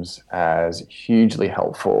catechisms as hugely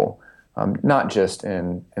helpful, not just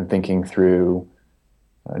in thinking through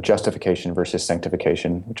justification versus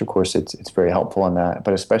sanctification, which of course it's very helpful in that,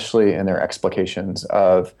 but especially in their explications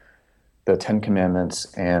of the Ten Commandments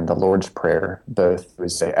and the Lord's Prayer, both, we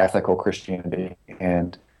say, ethical Christianity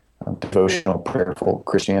and devotional, prayerful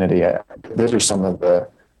Christianity. Those are some of the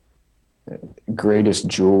greatest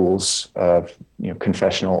jewels of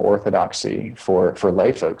confessional orthodoxy for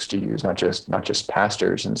lay folks to use, not just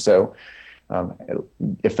pastors. And so,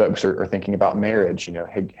 if folks are thinking about marriage,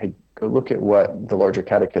 hey, go look at what the larger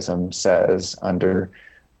catechism says under,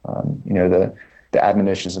 the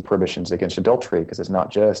admonitions and prohibitions against adultery, because it's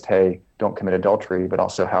not just, hey, don't commit adultery, but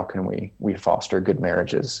also how can we foster good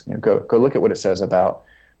marriages? Go look at what it says about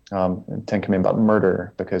Ten Commandments about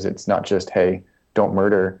murder, because it's not just, hey, don't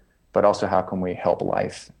murder, but also how can we help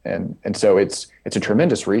life? And so it's a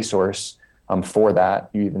tremendous resource for that.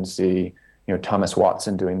 You even see Thomas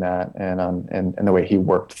Watson doing that, and the way he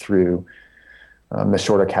worked through the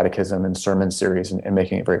shorter catechism and sermon series and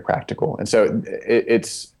making it very practical. And so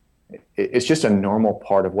it's just a normal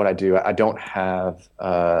part of what I do. I don't have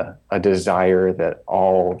a desire that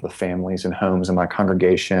all of the families and homes in my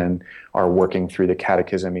congregation are working through the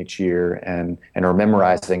catechism each year and are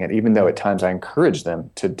memorizing it, even though at times I encourage them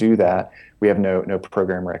to do that. We have no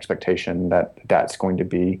program or expectation that that's going to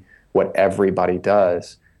be what everybody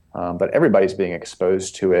does. But everybody's being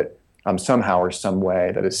exposed to it somehow or some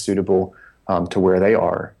way that is suitable to where they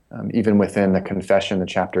are. Even within the confession, the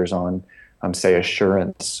chapters on, say,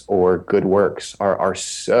 assurance or good works are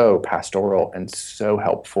so pastoral and so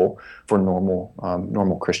helpful for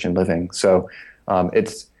normal Christian living. So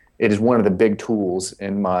it is one of the big tools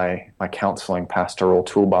in my counseling pastoral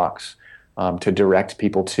toolbox to direct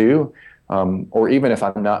people to, or even if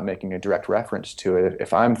I'm not making a direct reference to it,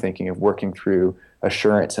 if I'm thinking of working through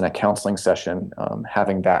assurance in a counseling session,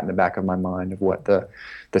 having that in the back of my mind of what the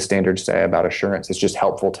standards say about assurance is just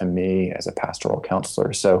helpful to me as a pastoral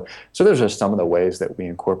counselor. So those are some of the ways that we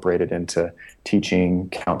incorporate it into teaching,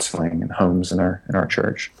 counseling, and homes in our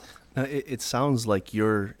church. Now, it sounds like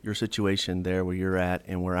your situation there where you're at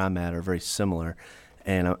and where I'm at are very similar.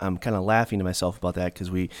 And I'm kind of laughing to myself about that because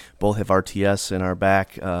we both have RTS in our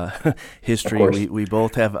back history. We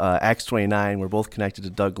both have Acts 29. We're both connected to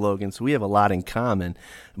Doug Logan, so we have a lot in common.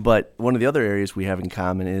 But one of the other areas we have in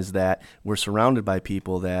common is that we're surrounded by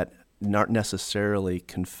people that aren't necessarily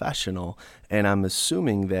confessional. And I'm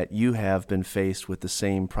assuming that you have been faced with the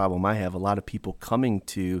same problem I have. A lot of people coming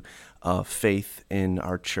to faith in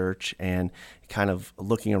our church and kind of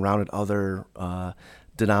looking around at other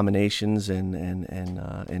denominations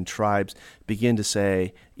and tribes begin to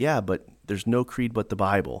say, yeah, but there's no creed but the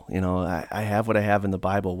Bible. I have what I have in the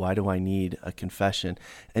Bible. Why do I need a confession?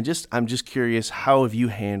 And I'm just curious, how have you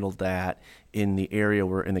handled that in the area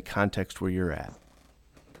in the context where you're at?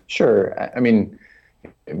 Sure. I mean,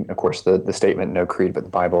 of course, the statement, no creed but the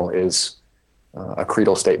Bible, is a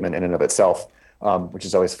creedal statement in and of itself, which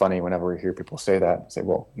is always funny whenever we hear people say that. Say,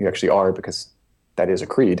 well, you actually are, because that is a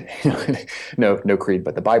creed. No creed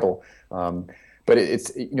but the Bible. But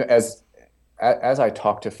it's as I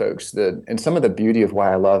talk to folks, and some of the beauty of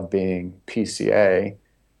why I love being PCA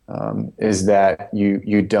is that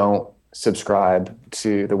you don't subscribe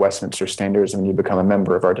to the Westminster Standards when you become a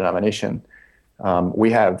member of our denomination.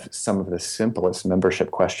 We have some of the simplest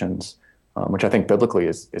membership questions, which I think biblically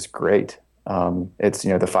is great. It's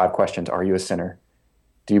the 5 questions: Are you a sinner?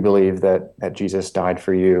 Do you believe that Jesus died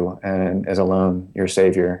for you and is alone your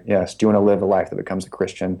Savior? Yes. Do you want to live a life that becomes a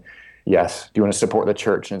Christian? Yes. Do you want to support the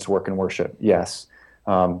church in its work and worship? Yes.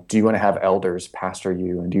 Do you want to have elders pastor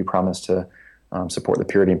you, and do you promise to support the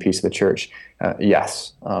purity and peace of the church?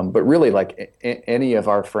 Yes. But really, like any of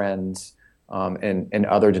our friends and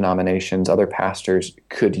other denominations, other pastors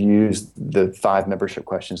could use the 5 membership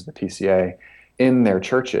questions of the PCA in their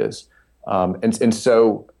churches. And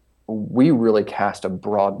so we really cast a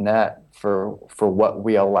broad net for what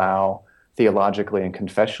we allow theologically and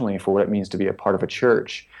confessionally for what it means to be a part of a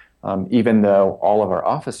church, even though all of our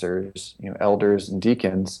officers, elders and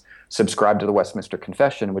deacons, subscribe to the Westminster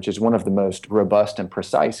Confession, which is one of the most robust and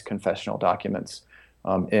precise confessional documents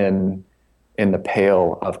in the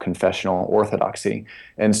pale of confessional orthodoxy.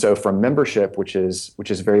 And so from membership, which is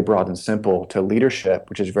very broad and simple, to leadership,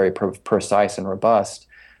 which is very precise and robust,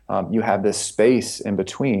 you have this space in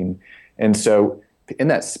between. And so in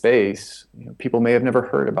that space, people may have never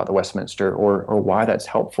heard about the Westminster or why that's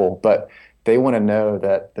helpful, but they want to know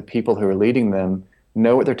that the people who are leading them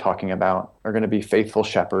know what they're talking about, are going to be faithful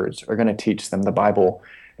shepherds, are going to teach them the Bible.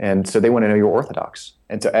 And so they want to know you're Orthodox.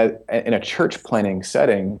 And so in a church planning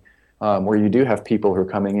setting, where you do have people who are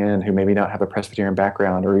coming in who maybe not have a Presbyterian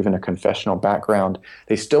background or even a confessional background,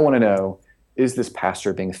 they still want to know, is this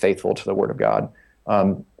pastor being faithful to the Word of God?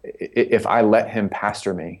 If I let him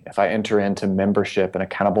pastor me, if I enter into membership and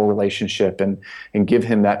accountable relationship and give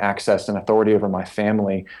him that access and authority over my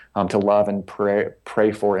family to love and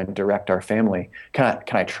pray for and direct our family, can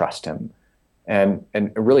I trust him? And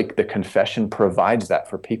really, the confession provides that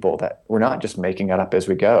for people, that we're not just making it up as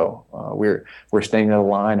we go. We're staying in the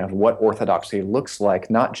line of what orthodoxy looks like,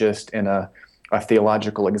 not just in a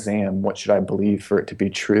theological exam, what should I believe for it to be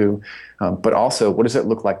true, but also what does it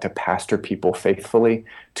look like to pastor people faithfully,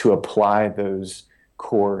 to apply those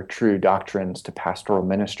core true doctrines to pastoral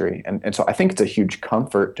ministry. And so I think it's a huge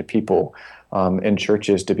comfort to people in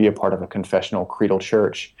churches to be a part of a confessional creedal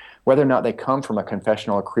church, whether or not they come from a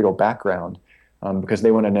confessional or creedal background, because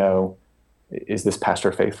they want to know, is this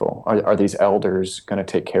pastor faithful? Are these elders going to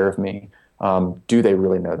take care of me? Do they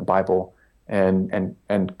really know the Bible? And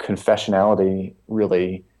confessionality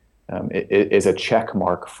really is a check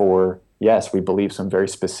mark for, yes, we believe some very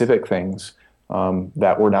specific things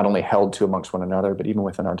that we're not only held to amongst one another, but even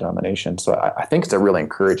within our denomination. So I think it's a really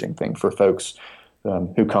encouraging thing for folks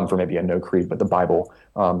who come from maybe a no creed but the Bible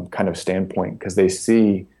kind of standpoint, because they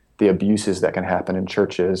see the abuses that can happen in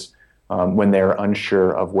churches when they're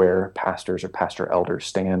unsure of where pastors or pastor elders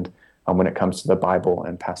stand when it comes to the Bible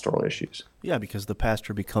and pastoral issues. Yeah, because the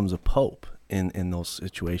pastor becomes a pope in those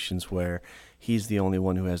situations where he's the only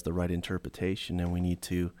one who has the right interpretation, and we need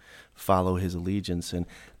to follow his allegiance. And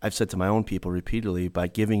I've said to my own people repeatedly, by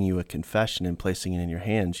giving you a confession and placing it in your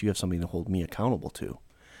hands, you have something to hold me accountable to.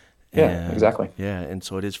 Yeah, exactly. Yeah, and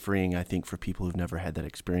so it is freeing, I think, for people who've never had that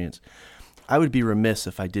experience. I would be remiss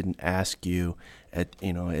if I didn't ask you,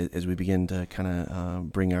 as we begin to kind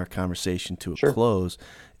of bring our conversation to a Sure. close,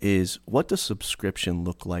 is what does subscription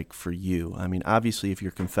look like for you? I mean, obviously, if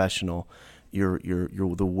you're confessional, you're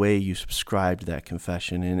the way you subscribe to that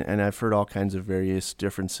confession, and I've heard all kinds of various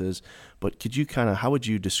differences. But could you how would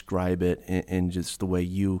you describe it in just the way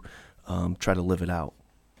you try to live it out?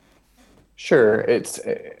 Sure.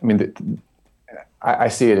 I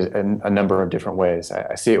see it in a number of different ways.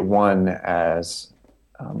 I see it, one, as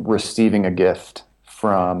receiving a gift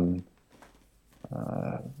from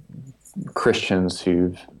Christians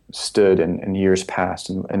who've stood in years past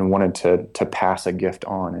and wanted to pass a gift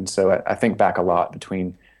on. And so I think back a lot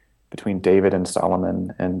between David and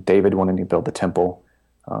Solomon, and David wanting to build the temple,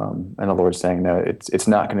 and the Lord saying, no, it's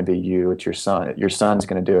not going to be you, it's your son. Your son's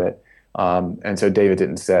going to do it. And so David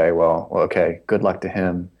didn't say, well, okay, good luck to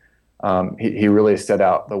him. He really set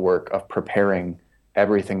out the work of preparing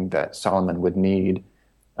everything that Solomon would need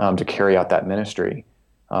to carry out that ministry.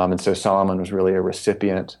 And so Solomon was really a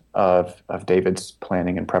recipient of David's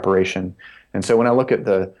planning and preparation. And so when I look at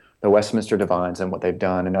the Westminster Divines and what they've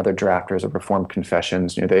done, and other drafters of Reformed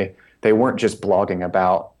confessions, they weren't just blogging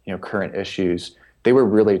about current issues. They were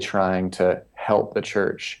really trying to help the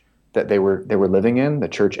church that they were living in, the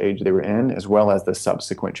church age they were in, as well as the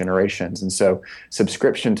subsequent generations. And so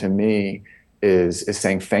subscription to me is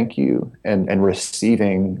saying thank you and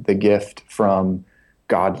receiving the gift from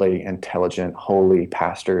godly, intelligent, holy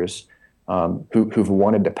pastors who've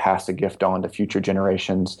wanted to pass a gift on to future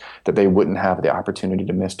generations that they wouldn't have the opportunity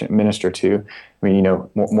to minister to. I mean,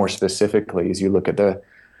 more specifically, as you look at the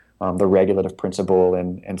regulative principle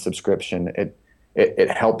and subscription, it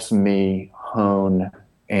helps me hone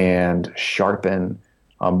and sharpen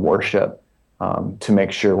worship to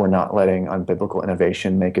make sure we're not letting unbiblical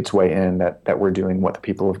innovation make its way in, that we're doing what the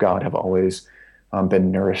people of God have always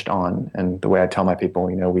been nourished on. And the way I tell my people,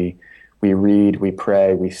 we read, we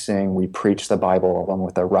pray, we sing, we preach the Bible along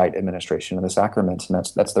with the right administration of the sacraments, and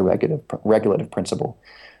that's the regulative principle.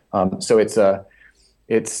 So it's a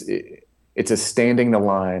standing the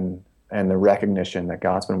line and the recognition that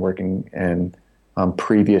God's been working in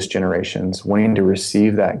previous generations, wanting to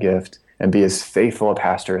receive that gift and be as faithful a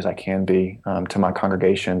pastor as I can be to my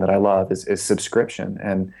congregation that I love is subscription.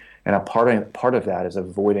 And a part of that is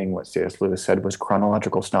avoiding what C.S. Lewis said was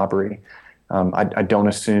chronological snobbery. I don't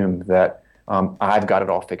assume that I've got it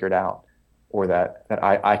all figured out, or that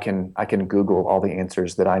I can Google all the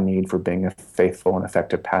answers that I need for being a faithful and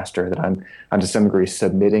effective pastor. That I'm to some degree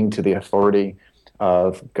submitting to the authority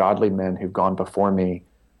of godly men who've gone before me,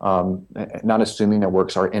 not assuming their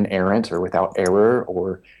works are inerrant or without error,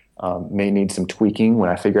 or may need some tweaking when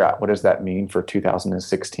I figure out what does that mean for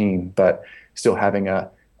 2016, but still having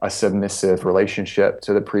a submissive relationship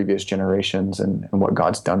to the previous generations and what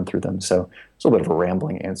God's done through them. So it's a little bit of a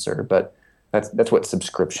rambling answer, but that's what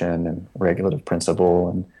subscription and regulative principle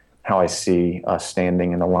and how I see us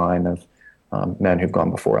standing in the line of men who've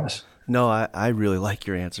gone before us. No, I really like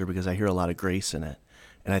your answer because I hear a lot of grace in it.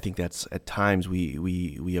 And I think that's at times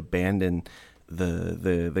we abandon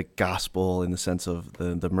the gospel in the sense of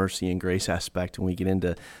the mercy and grace aspect when we get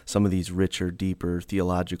into some of these richer, deeper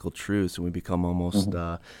theological truths, and we become almost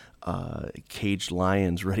caged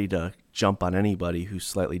lions ready to jump on anybody who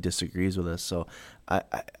slightly disagrees with us. So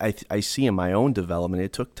I see in my own development,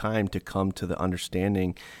 it took time to come to the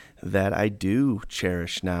understanding that I do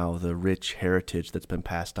cherish now the rich heritage that's been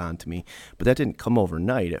passed on to me, but that didn't come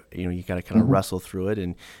overnight. You got to kind of wrestle through it,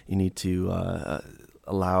 and you need to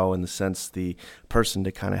allow, in the sense, the person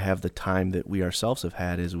to kind of have the time that we ourselves have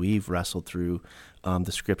had as we've wrestled through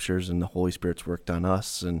the scriptures and the Holy Spirit's worked on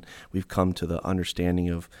us, and we've come to the understanding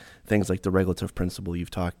of things like the regulative principle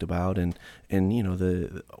you've talked about, and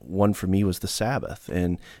the one for me was the Sabbath,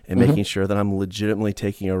 and making sure that I'm legitimately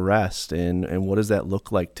taking a rest, and what does that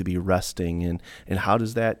look like to be resting, and how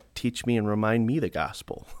does that teach me and remind me the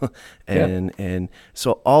gospel, and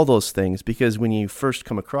so all those things, because when you first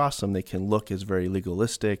come across them, they can look as very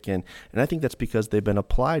legalistic, and I think that's because they've been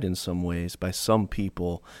applied in some ways by some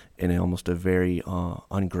people in almost a very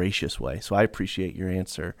ungracious way. So I appreciate your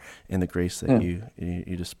answer and the grace that you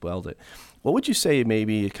dispelled it. What would you say,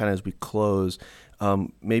 maybe kind of as we close,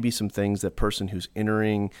 maybe some things that person who's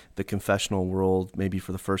entering the confessional world maybe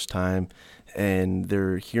for the first time, and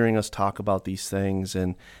they're hearing us talk about these things,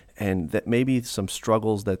 and that maybe some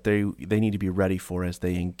struggles that they need to be ready for as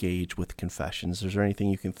they engage with confessions? Is there anything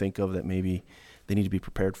you can think of that maybe they need to be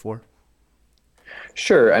prepared for?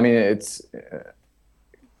 Sure. I mean, it's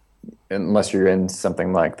unless you're in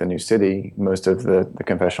something like the New City, most of the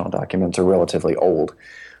confessional documents are relatively old.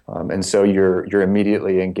 And so you're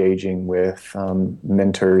immediately engaging with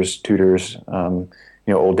mentors, tutors,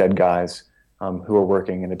 old dead guys who are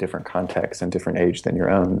working in a different context and different age than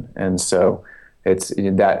your own. And so it's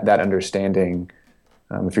that understanding.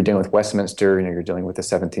 If you're dealing with Westminster, you're dealing with the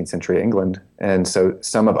 17th century England. And so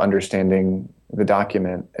some of understanding the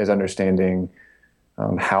document is understanding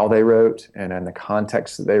how they wrote and the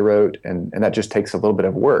context that they wrote, and that just takes a little bit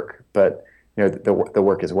of work. But the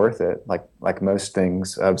work is worth it. Like most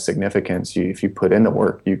things of significance, if you put in the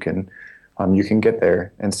work, you can get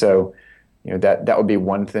there. And so that would be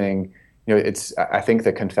one thing. I think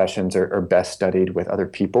the confessions are best studied with other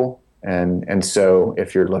people, and so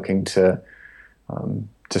if you're looking to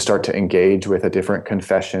start to engage with a different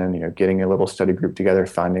confession, getting a little study group together,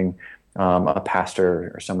 finding a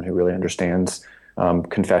pastor or someone who really understands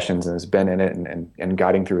confessions and has been in it, and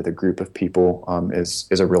guiding through with a group of people is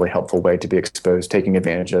a really helpful way to be exposed, taking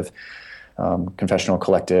advantage of Confessional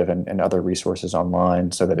Collective and other resources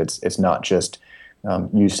online, so that it's not just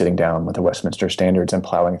you sitting down with the Westminster Standards and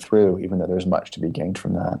plowing through, even though there's much to be gained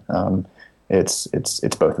from that. It's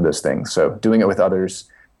both of those things. So doing it with others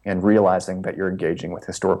and realizing that you're engaging with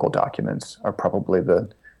historical documents are probably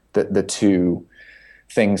the two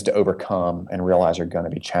things to overcome and realize are going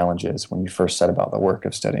to be challenges when you first set about the work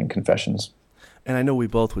of studying confessions. And I know we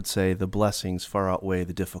both would say the blessings far outweigh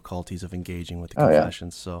the difficulties of engaging with the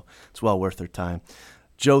confessions, so it's well worth their time.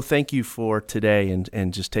 Joe, thank you for today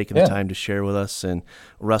and just taking the time to share with us and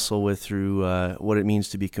wrestle through what it means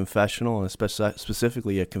to be confessional, and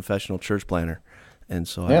specifically a confessional church planner. And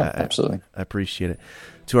so absolutely. I appreciate it.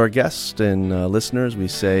 To our guests and listeners, we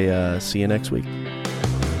say see you next week.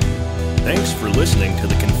 Thanks for listening to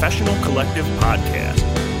the Confessional Collective podcast.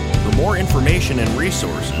 For more information and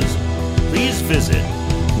resources, please visit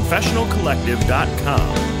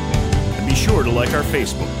confessionalcollective.com. And be sure to like our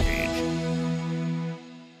Facebook page.